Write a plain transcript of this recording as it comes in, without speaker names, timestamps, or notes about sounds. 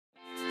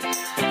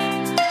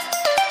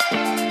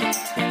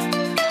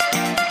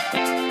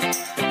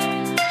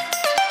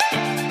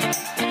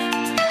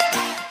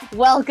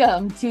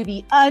Welcome to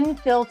the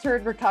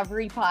Unfiltered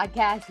Recovery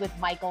Podcast with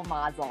Michael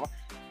Mazel,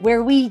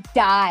 where we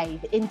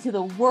dive into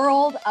the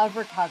world of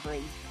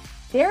recovery.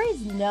 There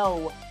is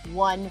no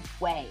one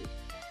way,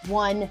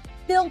 one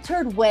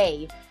filtered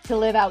way to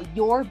live out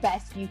your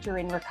best future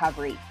in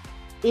recovery.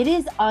 It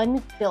is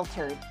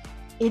unfiltered.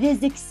 It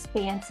is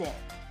expansive.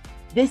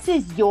 This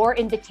is your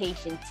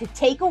invitation to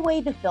take away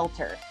the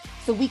filter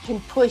so we can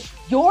push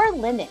your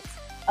limits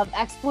of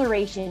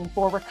exploration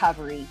for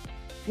recovery.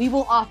 We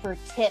will offer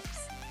tips,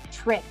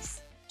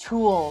 tricks,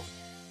 tools,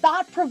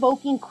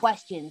 thought-provoking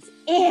questions,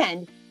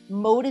 and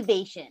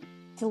motivation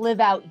to live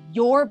out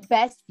your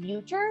best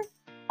future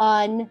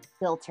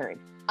unfiltered.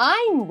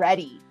 I'm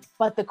ready,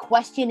 but the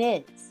question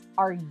is,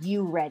 are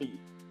you ready?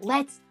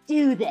 Let's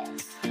do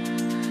this.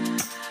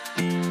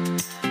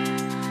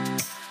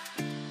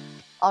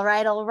 All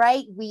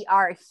right. We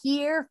are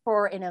here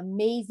for an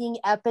amazing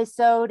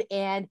episode,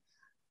 and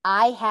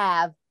I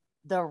have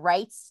the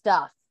right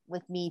stuff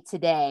with me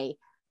today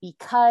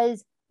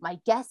because my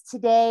guest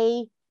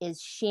today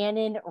is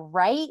Shannon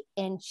Wright,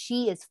 and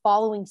she is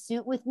following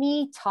suit with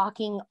me,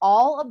 talking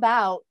all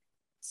about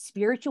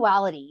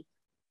spirituality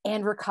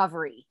and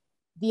recovery,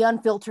 the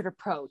unfiltered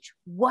approach.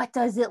 What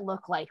does it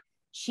look like?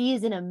 She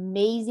is an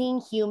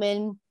amazing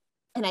human,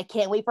 and I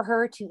can't wait for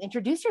her to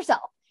introduce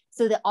herself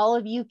so that all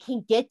of you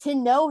can get to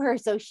know her.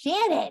 So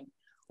Shannon,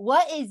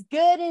 what is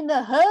good in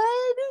the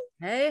hood?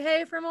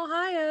 Hey, from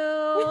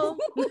Ohio.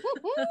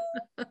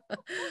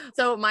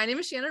 So my name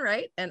is Shannon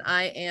Wright, and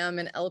I am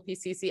an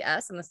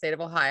LPCCS in the state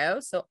of Ohio.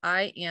 So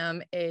I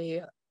am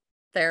a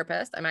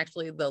therapist. I'm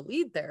actually the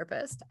lead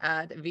therapist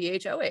at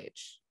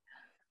VHOH.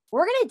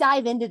 We're going to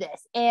dive into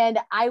this. And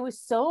I was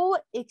so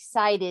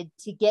excited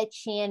to get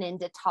Shannon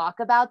to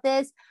talk about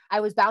this. I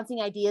was bouncing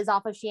ideas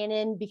off of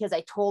Shannon because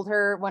I told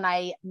her when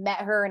I met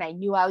her and I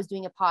knew I was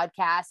doing a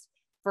podcast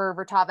for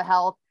Vertava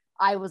Health,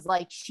 I was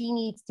like, she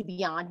needs to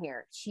be on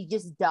here. She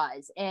just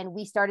does. And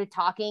we started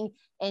talking,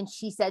 and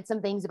she said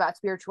some things about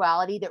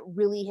spirituality that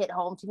really hit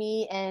home to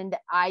me. And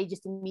I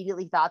just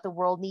immediately thought the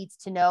world needs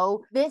to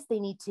know this.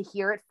 They need to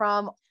hear it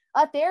from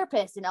a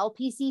therapist, an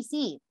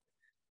LPCC.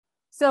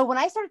 So when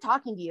I started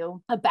talking to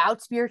you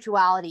about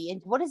spirituality and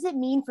what does it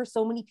mean for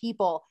so many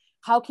people,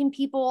 how can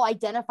people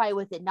identify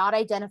with it, not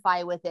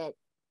identify with it?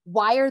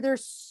 Why are there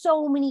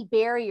so many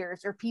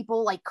barriers, or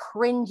people like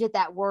cringe at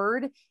that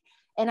word?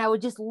 And I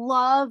would just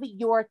love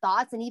your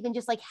thoughts and even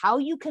just like how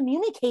you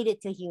communicate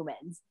it to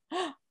humans.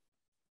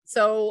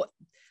 So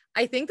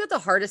I think that the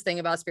hardest thing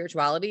about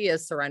spirituality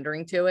is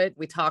surrendering to it.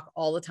 We talk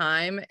all the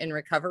time in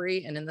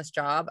recovery and in this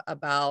job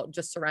about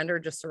just surrender,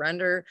 just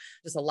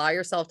allow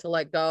yourself to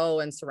let go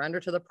and surrender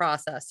to the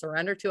process,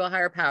 surrender to a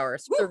higher power,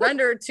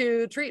 surrender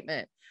to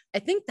treatment. I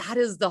think that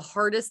is the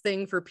hardest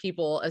thing for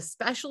people,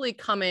 especially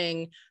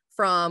coming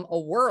from a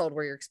world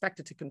where you're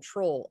expected to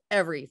control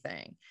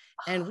everything.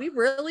 And we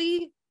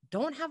really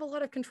don't have a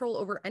lot of control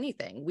over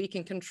anything. We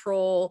can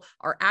control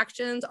our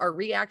actions, our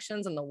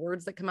reactions, and the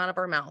words that come out of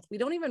our mouth. We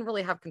don't even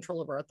really have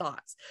control over our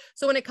thoughts.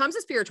 So when it comes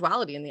to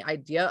spirituality and the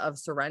idea of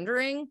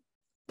surrendering,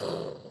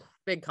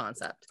 big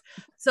concept.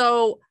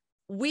 So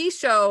we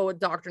show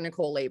Dr.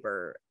 Nicole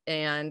Labor,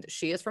 and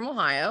she is from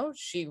Ohio.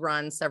 She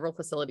runs several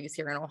facilities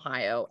here in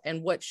Ohio.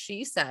 And what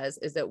she says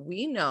is that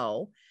we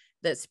know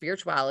that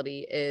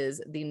spirituality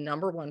is the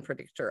number one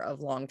predictor of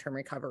long-term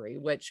recovery,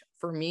 which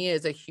for me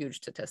is a huge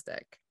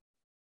statistic.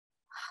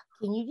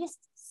 Can you just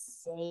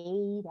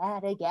say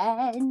that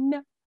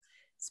again?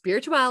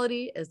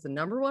 Spirituality is the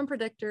number one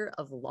predictor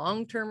of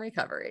long-term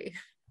recovery.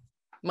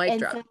 Mic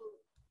drop. So,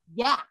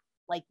 yeah,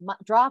 like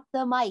drop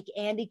the mic.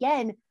 And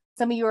again,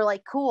 some of you are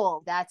like,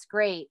 cool, that's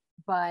great,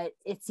 but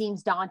it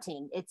seems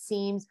daunting. It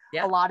seems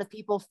a lot of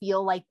people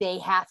feel like they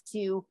have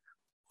to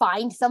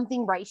find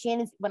something, right,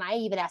 Shannon? When I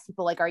even ask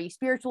people like, are you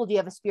spiritual? Do you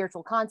have a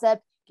spiritual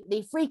concept?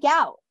 They freak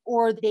out,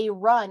 or they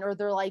run, or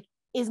they're like,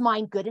 is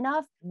mine good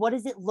enough? What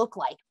does it look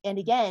like? And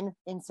again,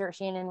 insert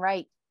Shannon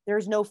Wright,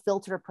 there's no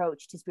filtered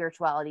approach to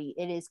spirituality.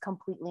 It is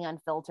completely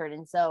unfiltered.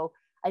 And so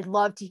I'd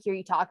love to hear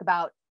you talk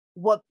about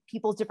what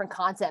people's different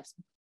concepts.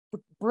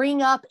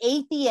 Bring up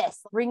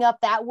atheists, bring up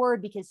that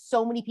word, because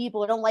so many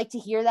people don't like to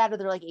hear that, or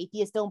they're like,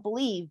 atheists don't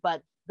believe,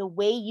 but the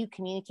way you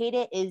communicate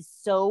it is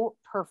so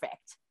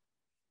perfect.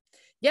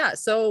 Yeah.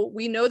 So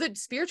we know that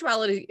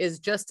spirituality is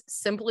just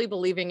simply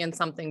believing in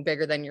something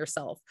bigger than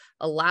yourself,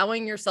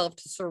 allowing yourself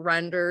to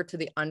surrender to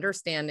the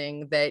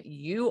understanding that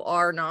you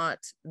are not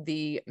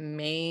the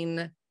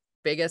main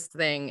biggest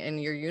thing in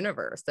your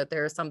universe, that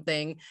there is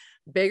something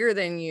bigger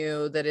than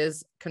you that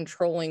is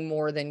controlling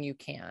more than you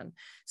can.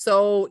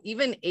 So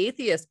even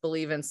atheists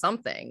believe in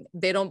something.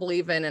 They don't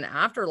believe in an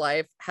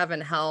afterlife,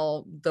 heaven,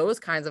 hell, those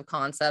kinds of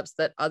concepts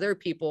that other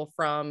people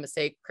from,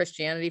 say,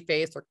 Christianity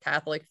faith or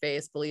Catholic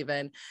faith believe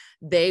in.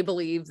 They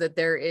believe that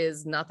there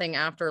is nothing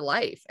after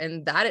life.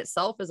 And that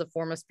itself is a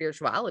form of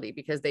spirituality,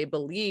 because they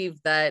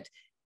believe that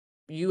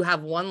you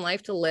have one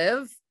life to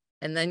live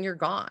and then you're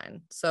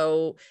gone.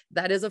 So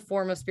that is a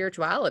form of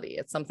spirituality.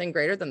 It's something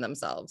greater than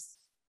themselves.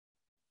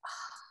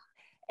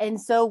 And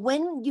so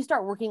when you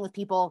start working with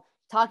people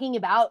talking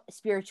about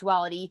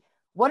spirituality,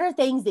 what are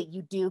things that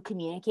you do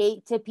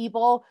communicate to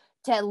people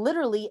to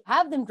literally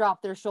have them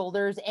drop their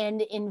shoulders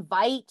and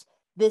invite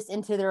this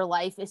into their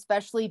life,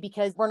 especially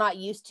because we're not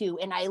used to.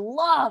 And I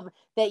love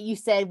that you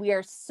said we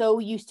are so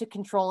used to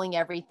controlling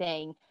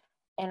everything.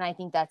 And I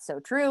think that's so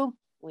true.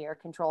 We are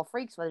control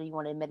freaks, whether you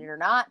want to admit it or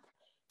not.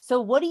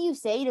 So what do you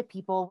say to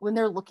people when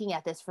they're looking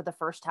at this for the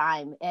first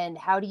time? And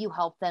how do you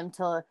help them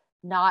to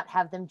not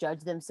have them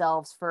judge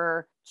themselves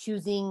for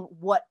choosing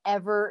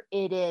whatever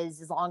it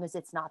is, as long as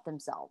it's not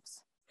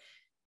themselves?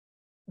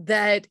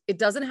 That it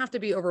doesn't have to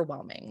be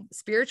overwhelming.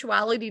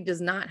 Spirituality does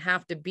not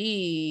have to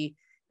be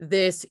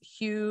this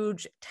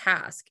huge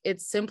task. It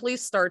simply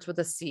starts with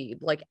a seed,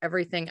 like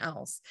everything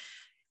else.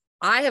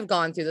 I have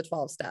gone through the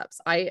 12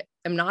 steps. I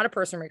am not a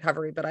person in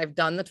recovery, but I've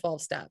done the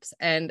 12 steps.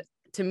 And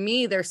to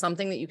me, there's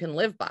something that you can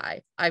live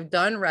by. I've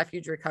done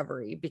refuge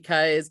recovery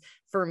because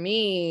for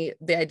me,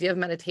 the idea of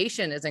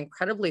meditation is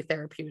incredibly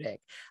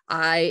therapeutic.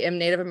 I am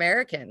Native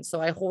American,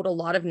 so I hold a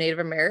lot of Native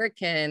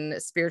American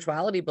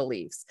spirituality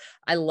beliefs.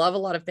 I love a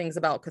lot of things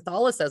about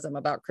Catholicism,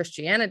 about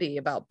Christianity,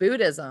 about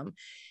Buddhism.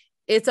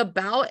 It's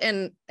about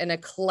in a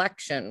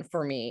collection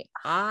for me.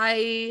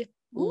 I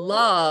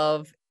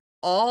love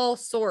all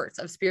sorts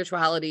of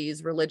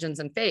spiritualities, religions,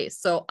 and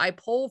faiths. So I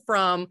pull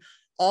from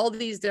all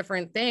these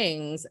different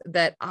things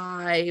that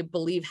I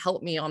believe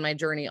help me on my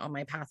journey, on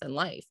my path in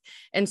life.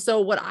 And so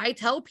what I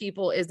tell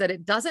people is that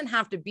it doesn't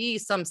have to be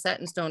some set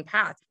in stone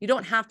path. You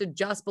don't have to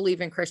just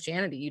believe in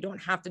Christianity. You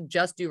don't have to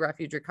just do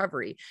refuge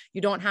recovery.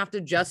 You don't have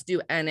to just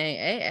do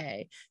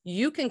NAAA.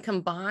 You can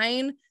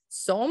combine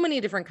so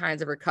many different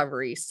kinds of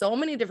recovery, so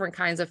many different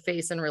kinds of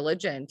faith and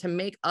religion to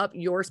make up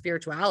your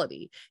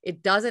spirituality.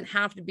 It doesn't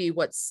have to be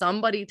what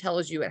somebody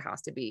tells you it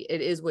has to be.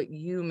 It is what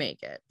you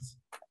make it.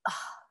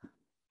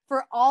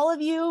 For all of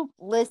you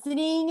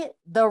listening,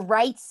 the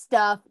Wright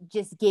stuff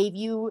just gave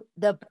you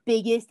the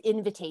biggest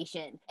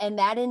invitation. And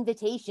that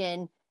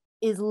invitation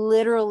is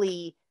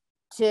literally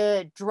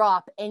to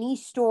drop any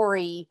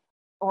story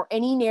or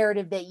any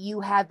narrative that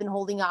you have been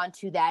holding on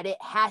to, that it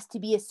has to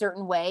be a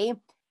certain way.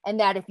 And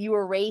that if you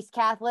were raised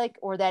Catholic,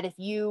 or that if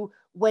you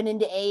went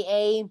into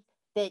AA,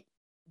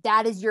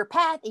 that is your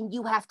path and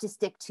you have to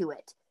stick to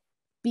it,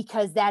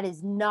 because that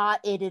is not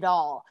it at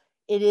all.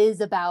 It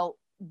is about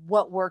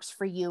what works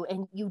for you.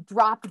 And you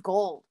dropped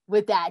gold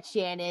with that,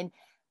 Shannon.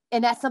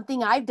 And that's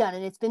something I've done.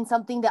 And it's been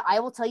something that I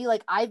will tell you,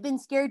 like, I've been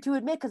scared to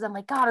admit, because I'm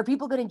like, God, are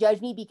people going to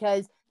judge me?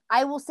 Because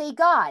I will say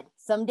God.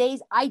 Some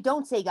days I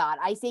don't say God.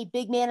 I say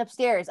big man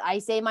upstairs. I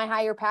say my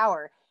higher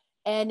power.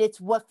 And it's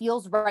what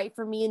feels right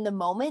for me in the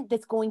moment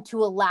that's going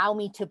to allow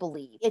me to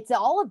believe. It's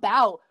all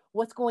about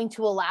what's going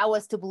to allow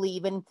us to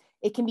believe. And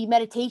it can be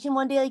meditation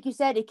one day, like you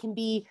said. It can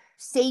be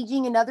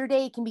saging another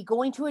day. It can be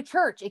going to a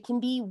church. It can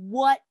be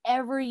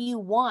whatever you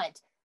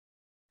want.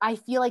 I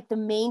feel like the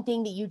main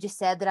thing that you just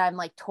said that I'm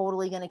like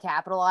totally going to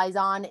capitalize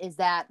on is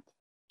that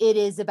it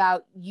is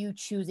about you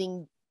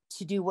choosing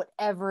to do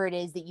whatever it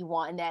is that you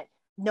want, and that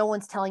no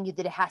one's telling you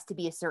that it has to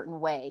be a certain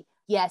way.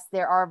 Yes,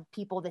 there are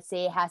people that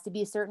say it has to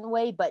be a certain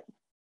way, but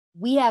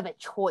we have a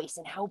choice.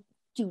 And how,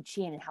 dude,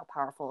 Shannon, how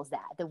powerful is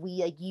that? That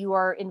we, like, you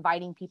are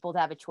inviting people to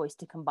have a choice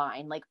to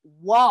combine. Like,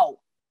 whoa.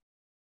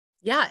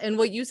 Yeah. And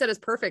what you said is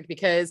perfect,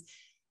 because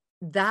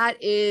that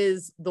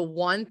is the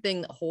one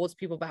thing that holds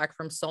people back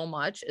from so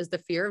much, is the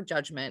fear of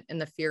judgment and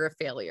the fear of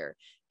failure.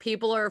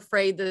 People are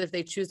afraid that if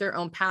they choose their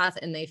own path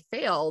and they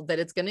fail, that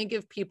it's going to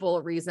give people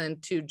a reason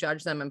to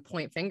judge them and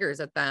point fingers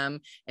at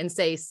them and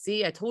say,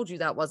 see, I told you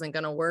that wasn't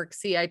going to work.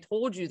 See, I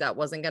told you that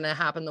wasn't going to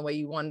happen the way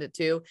you wanted it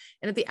to.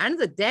 And at the end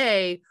of the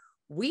day,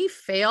 we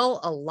fail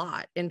a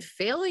lot, and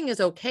failing is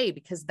okay,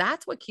 because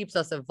that's what keeps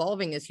us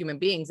evolving as human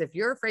beings. If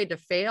you're afraid to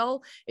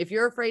fail, if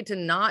you're afraid to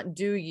not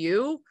do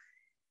you,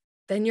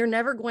 then you're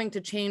never going to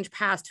change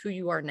past who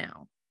you are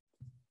now.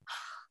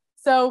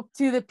 So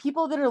to the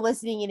people that are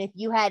listening, and if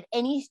you had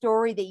any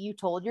story that you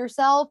told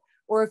yourself,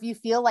 or if you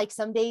feel like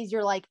some days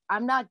you're like,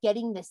 I'm not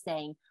getting this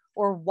thing,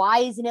 or why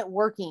isn't it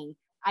working?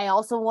 I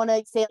also want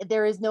to say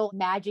there is no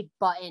magic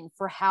button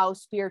for how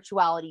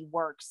spirituality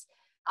works.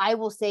 I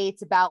will say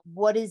it's about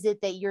what is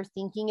it that you're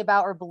thinking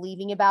about or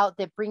believing about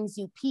that brings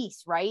you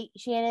peace, right,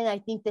 Shannon? I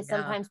think that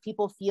sometimes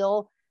people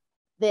feel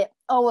that,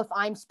 oh, if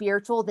I'm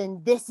spiritual,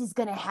 then this is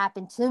going to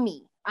happen to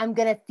me. I'm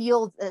going to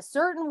feel a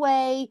certain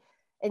way.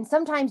 And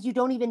sometimes you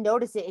don't even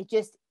notice it. It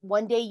just,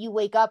 one day you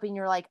wake up and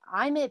you're like,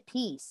 I'm at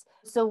peace.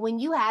 So when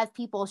you have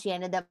people,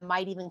 Shannon, that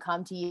might even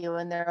come to you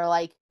and they're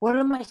like, what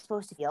am I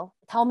supposed to feel?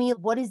 Tell me,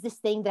 what is this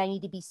thing that I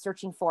need to be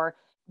searching for?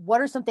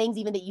 What are some things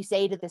even that you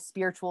say to the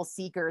spiritual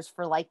seekers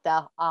for like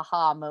the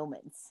aha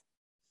moments?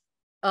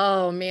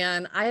 Oh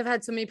man, I have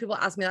had so many people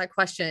ask me that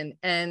question.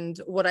 And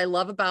what I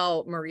love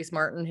about Maurice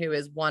Martin, who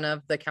is one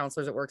of the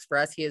counselors that works for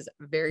us, he is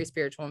very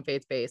spiritual and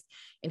faith-based.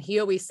 And he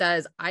always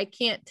says, I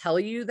can't tell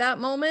you that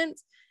moment.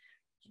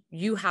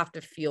 You have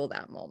to feel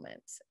that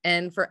moment.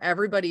 And for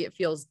everybody, it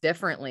feels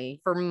differently.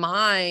 For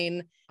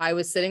mine, I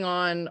was sitting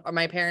on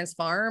my parents'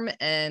 farm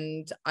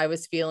and I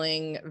was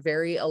feeling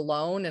very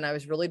alone. And I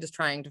was really just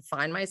trying to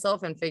find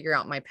myself and figure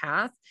out my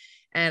path.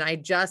 And I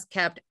just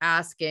kept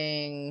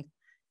asking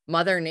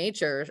Mother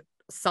Nature,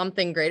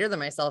 something greater than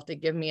myself to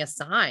give me a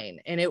sign.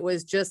 And it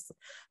was just,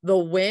 the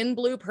wind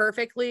blew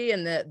perfectly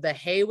and the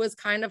hay was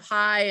kind of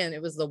high, and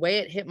it was the way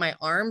it hit my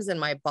arms and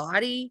my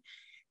body.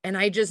 And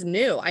I just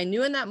knew,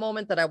 in that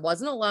moment that I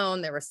wasn't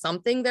alone. There was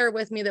something there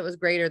with me that was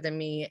greater than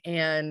me,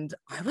 and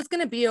I was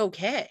going to be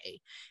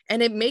okay.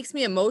 And it makes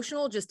me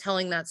emotional just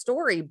telling that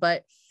story.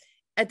 But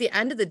at the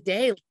end of the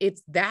day,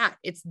 it's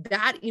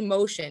that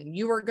emotion.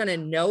 You are going to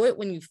know it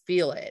when you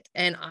feel it.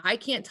 And I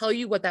can't tell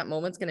you what that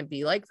moment's going to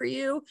be like for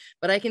you,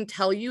 but I can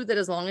tell you that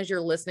as long as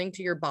you're listening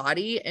to your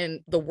body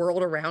and the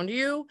world around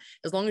you,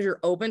 as long as you're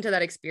open to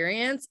that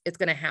experience, it's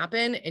going to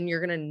happen, and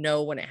you're going to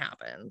know when it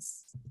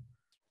happens.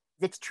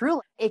 It's true.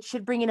 It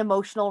should bring an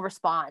emotional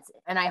response,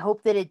 and I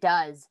hope that it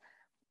does.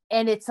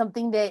 And it's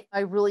something that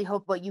I really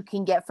hope what you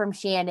can get from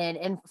Shannon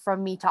and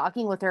from me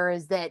talking with her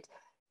is that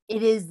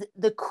it is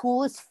the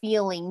coolest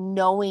feeling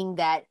knowing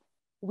that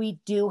we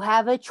do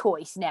have a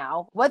choice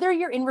now, whether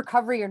you're in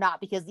recovery or not,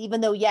 because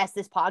even though, yes,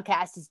 this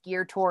podcast is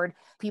geared toward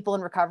people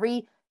in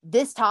recovery,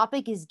 this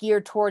topic is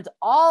geared towards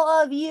all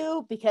of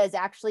you, because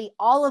actually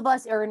all of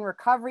us are in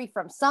recovery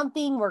from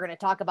something. We're going to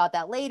talk about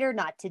that later,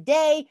 not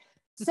today.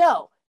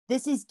 So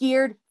this is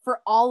geared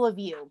for all of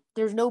you.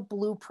 There's no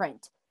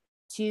blueprint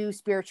to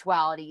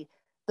spirituality.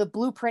 The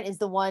blueprint is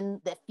the one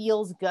that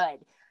feels good.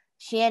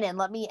 Shannon,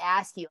 let me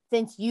ask you,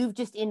 since you've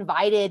just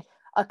invited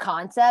a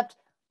concept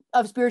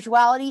of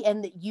spirituality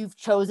and that you've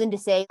chosen to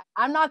say,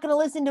 I'm not going to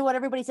listen to what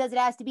everybody says it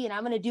has to be, and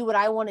I'm going to do what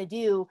I want to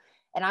do,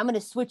 and I'm going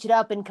to switch it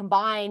up and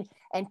combine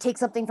and take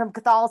something from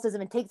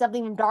Catholicism and take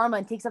something from Dharma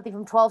and take something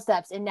from 12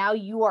 steps. And now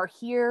you are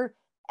here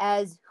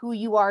as who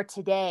you are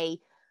today.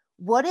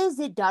 What has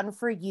it done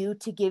for you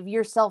to give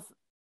yourself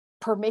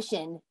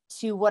permission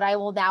to what I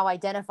will now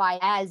identify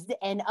as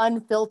an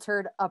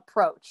unfiltered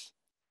approach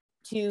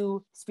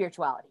to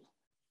spirituality?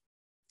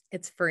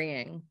 It's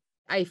freeing.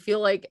 I feel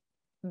like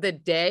the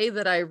day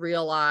that I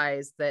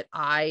realized that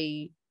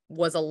I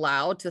was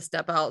allowed to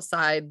step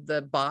outside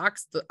the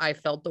box that I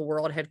felt the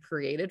world had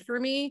created for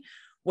me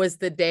was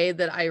the day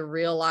that I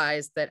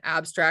realized that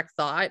abstract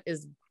thought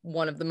is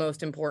one of the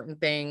most important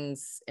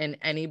things in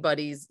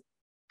anybody's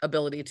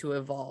ability to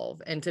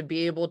evolve, and to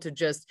be able to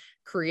just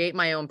create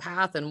my own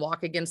path and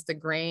walk against the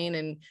grain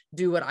and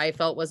do what I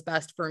felt was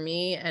best for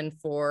me and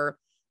for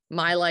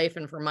my life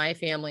and for my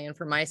family and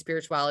for my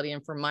spirituality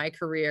and for my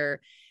career.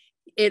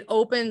 It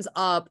opens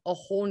up a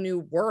whole new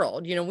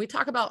world. You know, we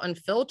talk about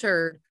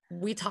unfiltered,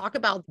 we talk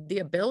about the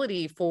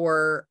ability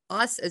for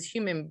us as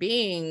human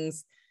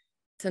beings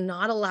to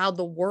not allow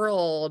the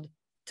world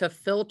to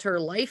filter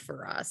life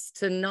for us,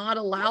 to not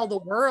allow the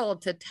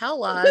world to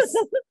tell us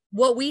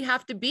what we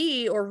have to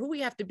be or who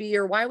we have to be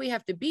or why we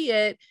have to be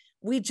it.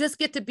 We just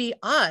get to be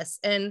us.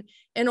 And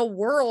in a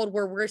world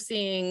where we're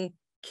seeing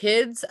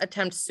kids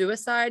attempt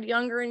suicide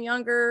younger and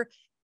younger,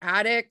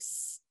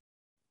 addicts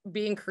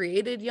being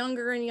created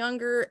younger and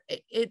younger,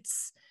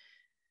 it's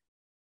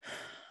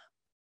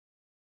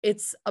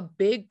a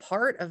big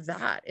part of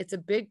that. It's a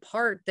big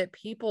part that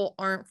people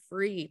aren't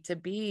free to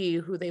be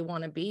who they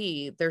want to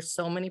be. There's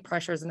so many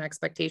pressures and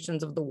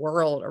expectations of the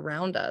world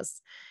around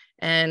us.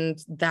 And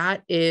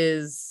that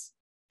is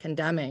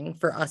condemning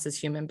for us as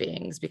human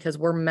beings, because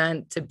we're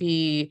meant to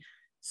be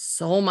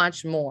so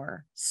much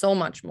more, so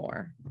much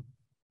more.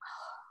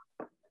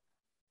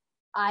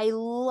 I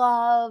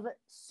love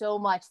so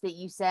much that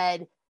you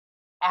said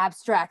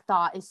abstract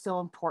thought is so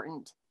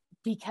important,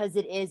 because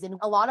it is. And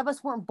a lot of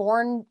us weren't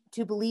born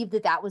to believe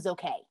that that was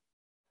okay.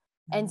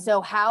 Mm-hmm. And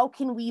so how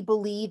can we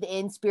believe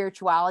in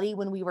spirituality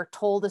when we were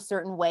told a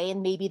certain way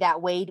and maybe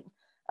that way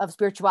of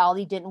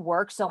spirituality didn't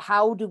work? So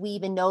how do we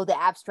even know the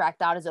abstract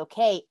thought is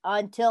okay?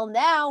 Until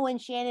now, when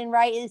Shannon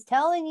Wright is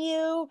telling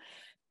you,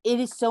 it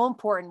is so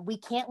important. We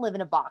can't live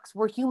in a box.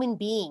 We're human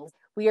beings.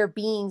 We are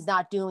beings,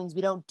 not doings.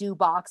 We don't do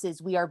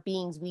boxes. We are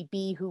beings. We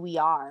be who we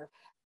are.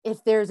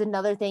 If there's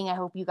another thing I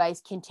hope you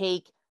guys can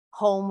take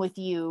home with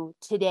you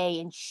today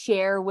and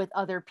share with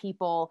other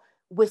people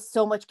with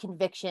so much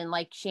conviction,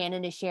 like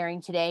Shannon is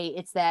sharing today,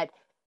 it's that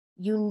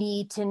you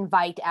need to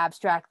invite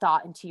abstract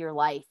thought into your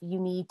life. You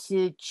need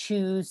to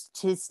choose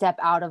to step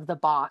out of the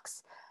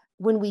box.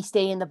 When we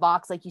stay in the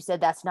box, like you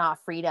said, that's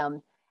not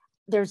freedom.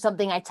 There's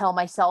something I tell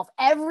myself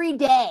every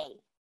day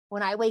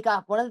when I wake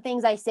up. One of the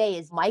things I say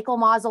is, Michael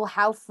Mazel,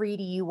 how free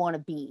do you want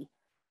to be?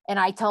 And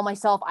I tell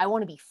myself, I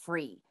want to be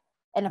free.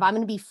 And if I'm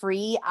going to be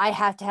free, I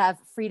have to have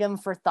freedom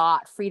for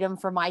thought, freedom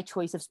for my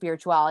choice of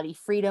spirituality,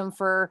 freedom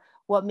for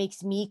what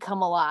makes me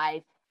come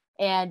alive.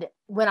 And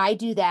when I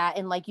do that,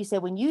 and like you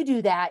said, when you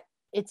do that,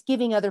 it's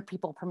giving other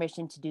people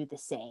permission to do the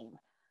same.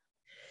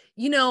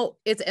 You know,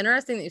 it's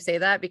interesting that you say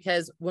that,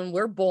 because when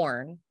we're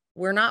born,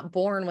 we're not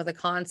born with a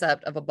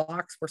concept of a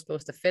box we're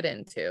supposed to fit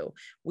into.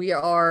 We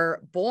are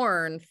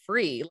born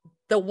free.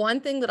 The one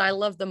thing that I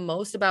love the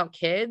most about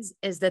kids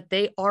is that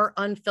they are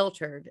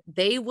unfiltered.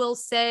 They will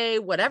say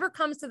whatever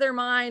comes to their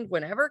mind,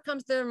 whenever it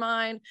comes to their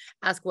mind,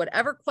 ask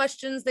whatever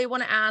questions they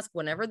want to ask,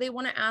 whenever they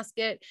want to ask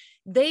it.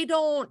 They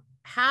don't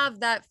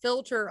have that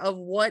filter of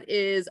what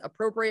is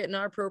appropriate,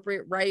 not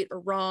appropriate, right or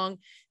wrong.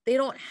 They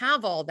don't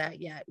have all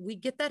that yet. We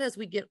get that as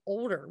we get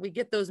older. We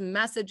get those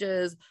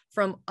messages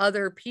from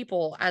other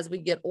people as we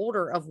get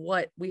older of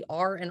what we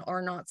are and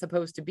are not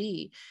supposed to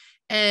be.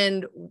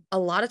 And a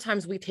lot of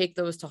times we take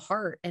those to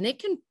heart, and it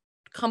can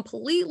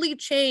completely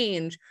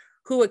change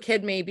who a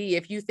kid may be.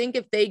 If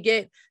they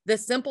get the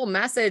simple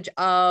message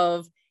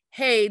of,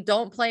 hey,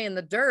 don't play in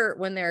the dirt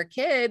when they're a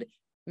kid,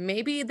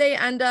 maybe they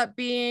end up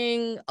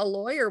being a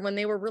lawyer when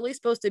they were really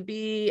supposed to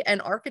be an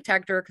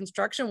architect or a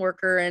construction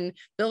worker and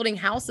building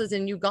houses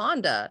in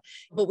Uganda.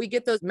 But we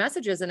get those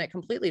messages and it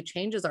completely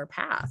changes our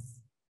path.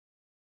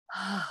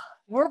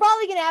 We're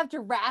probably going to have to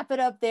wrap it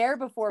up there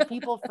before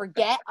people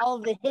forget all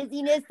of the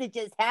hizziness that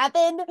just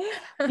happened,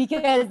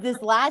 because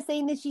this last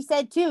thing that she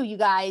said too, you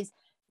guys,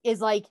 is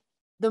like,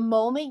 the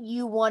moment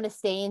you want to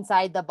stay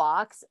inside the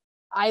box,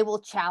 I will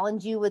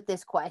challenge you with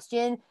this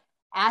question.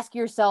 Ask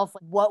yourself,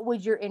 what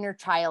would your inner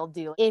child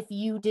do if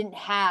you didn't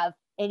have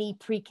any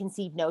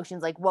preconceived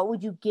notions? Like, what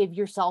would you give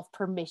yourself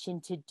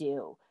permission to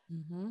do?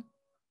 Mm-hmm.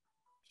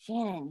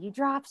 Shannon, you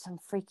dropped some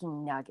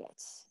freaking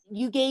nuggets.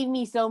 You gave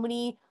me so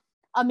many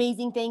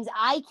amazing things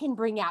I can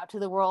bring out to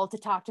the world to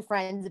talk to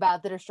friends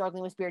about that are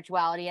struggling with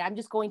spirituality. And I'm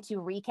just going to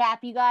recap,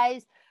 you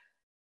guys,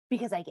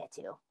 because I get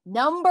to.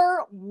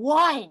 Number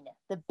one,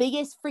 the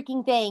biggest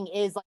freaking thing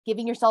is like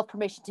giving yourself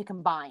permission to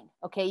combine.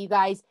 Okay, you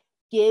guys,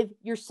 give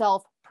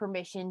yourself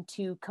permission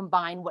to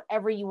combine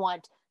whatever you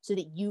want so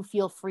that you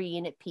feel free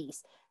and at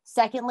peace.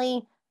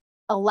 Secondly,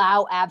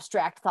 allow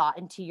abstract thought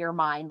into your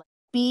mind.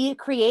 Be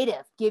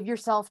creative. Give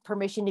yourself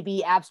permission to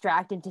be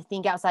abstract and to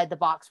think outside the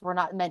box. We're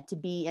not meant to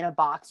be in a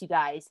box, you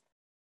guys.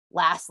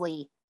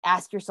 Lastly,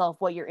 ask yourself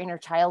what your inner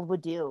child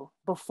would do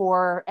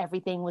before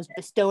everything was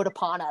bestowed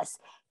upon us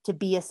to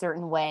be a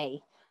certain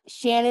way.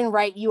 Shannon,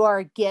 Wright, you are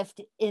a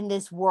gift in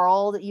this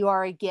world. You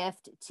are a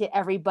gift to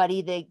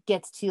everybody that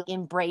gets to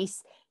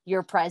embrace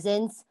your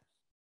presence.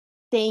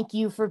 Thank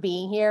you for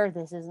being here.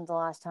 This isn't the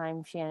last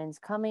time Shannon's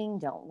coming.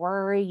 Don't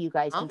worry. You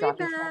guys can drop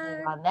your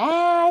comment on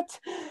that.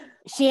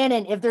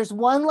 Shannon, if there's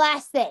one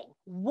last thing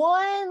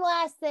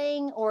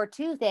or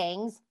two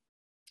things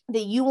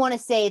that you want to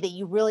say that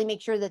you really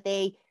make sure that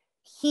they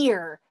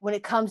hear when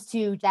it comes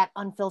to that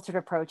unfiltered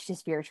approach to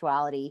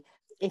spirituality,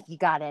 if you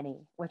got any,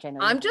 which I know.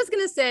 I'm just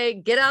going to say,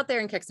 get out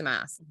there and kick some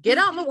ass. Get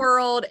out in the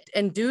world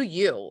and do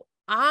you.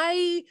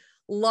 I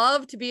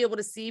love to be able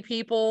to see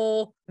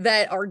people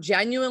that are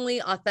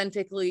genuinely,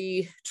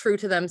 authentically true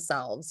to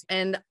themselves.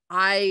 And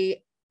I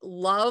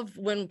love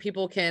when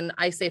people can,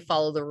 I say,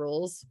 follow the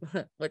rules,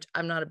 which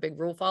I'm not a big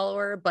rule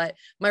follower, but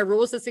my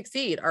rules to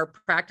succeed are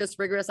practice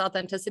rigorous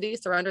authenticity,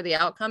 surrender the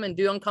outcome, and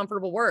do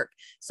uncomfortable work.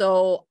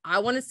 So I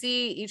want to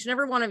see each and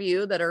every one of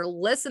you that are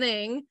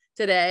listening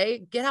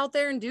today, get out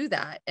there and do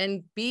that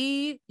and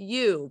be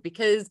you,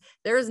 because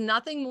there is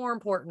nothing more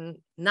important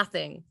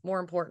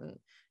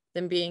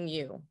than being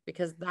you,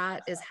 because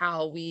that is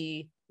how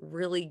we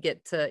really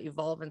get to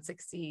evolve and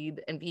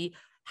succeed and be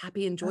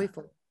happy and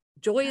joyful.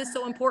 Joy is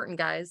so important,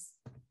 guys.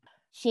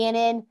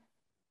 Shannon,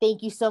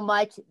 thank you so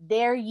much.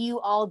 There you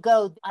all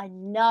go.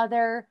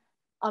 Another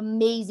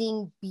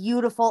amazing,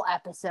 beautiful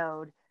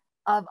episode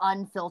of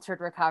Unfiltered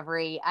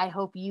Recovery. I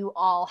hope you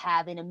all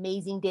have an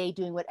amazing day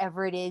doing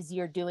whatever it is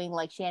you're doing.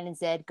 Like Shannon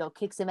said, go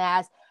kick some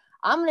ass.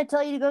 I'm going to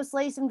tell you to go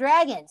slay some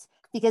dragons,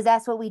 because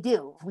that's what we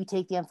do. We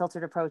take the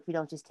unfiltered approach. We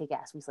don't just kick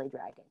ass, we slay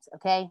dragons.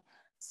 Okay.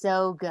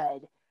 So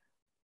good.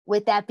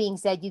 With that being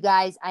said, you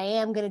guys, I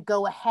am going to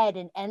go ahead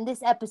and end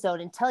this episode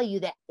and tell you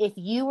that if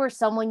you or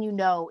someone you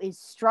know is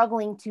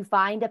struggling to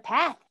find a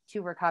path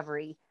to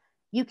recovery,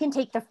 you can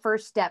take the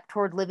first step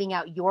toward living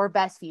out your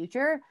best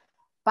future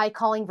by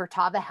calling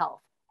Vertava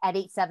Health at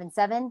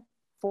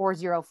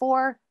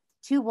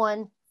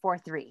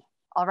 877-404-2143.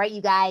 All right,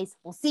 you guys,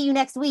 we'll see you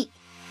next week.